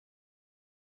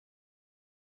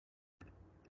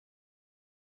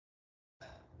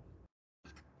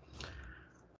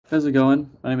How's it going?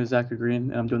 My name is Zachary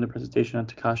Green, and I'm doing the presentation on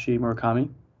Takashi Murakami.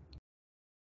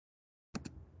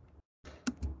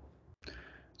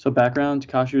 So background,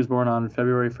 Takashi was born on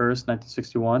February 1st,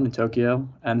 1961 in Tokyo,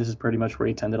 and this is pretty much where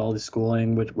he attended all his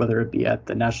schooling, whether it be at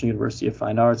the National University of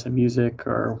Fine Arts and Music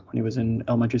or when he was in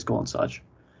elementary school and such.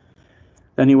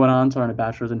 Then he went on to earn a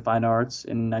bachelor's in fine arts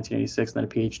in 1986 and then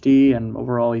a PhD, and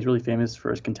overall he's really famous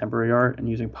for his contemporary art and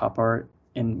using pop art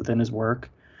within his work.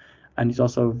 And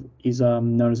he's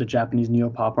known as a Japanese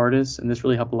neo-pop artist, and this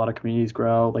really helped a lot of communities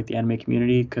grow, like the anime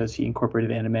community, because he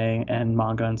incorporated anime and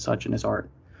manga and such in his art.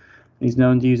 And he's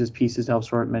known to use his pieces to help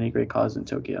support many great causes in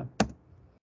Tokyo.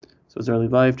 So his early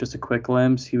life, just a quick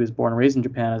glimpse. He was born and raised in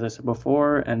Japan, as I said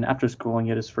before, and after schooling, he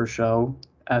had his first show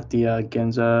at the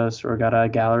Ginza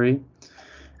Surigata Gallery.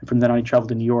 And from then on, he traveled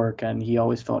to New York, and he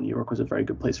always felt New York was a very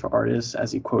good place for artists,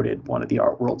 as he quoted one of the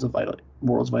art world's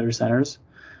vital centers.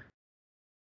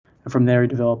 And from there, he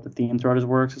developed a theme throughout his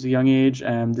works as a young age,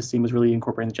 and this theme was really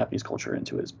incorporating the Japanese culture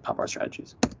into his pop art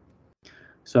strategies.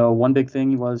 So one big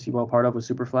thing he was part of was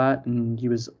Superflat, and he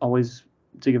was always,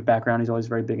 to give background, he's always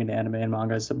very big into anime and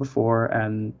manga, as I said before,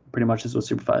 and pretty much this is what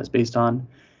Superflat is based on.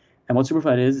 And what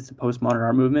Superflat is, it's a postmodern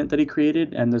art movement that he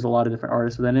created, and there's a lot of different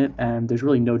artists within it, and there's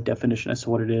really no definition as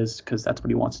to what it is, because that's what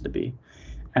he wants it to be.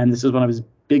 And this is one of his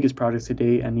biggest projects to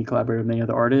date, and he collaborated with many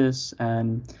other artists,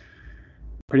 and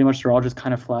pretty much they're all just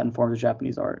kind of flattened forms of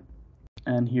Japanese art.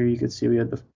 And here you can see we had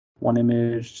the one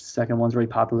image, second one's very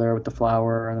popular with the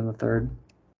flower, and then the third.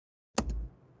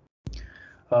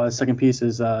 Second piece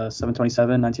is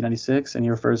 7/27, 1996, and he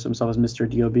refers to himself as Mr.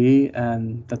 D.O.B.,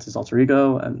 and that's his alter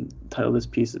ego, and the title of this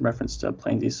piece is in reference to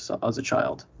playing these as a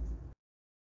child.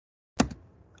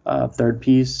 Third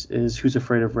piece is Who's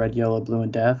Afraid of Red, Yellow, Blue,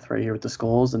 and Death, right here with the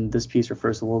skulls, and this piece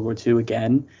refers to World War II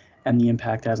again, and the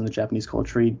impact it has on the Japanese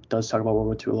culture. He does talk about World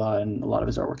War II a lot, and a lot of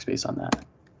his artwork's based on that.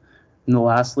 And then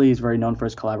lastly, he's very known for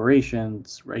his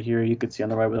collaborations. Right here, you could see on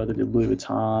the right, whether it be Louis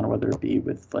Vuitton or whether it be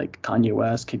with like Kanye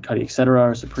West, Kid Cudi, etc.,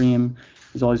 or Supreme.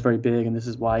 He's always very big, and this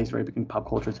is why he's very big in pop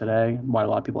culture today, and why a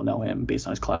lot of people know him based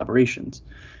on his collaborations.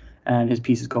 And his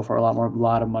pieces go for a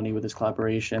lot of money with his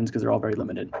collaborations because they're all very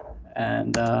limited.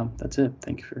 And that's it.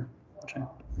 Thank you for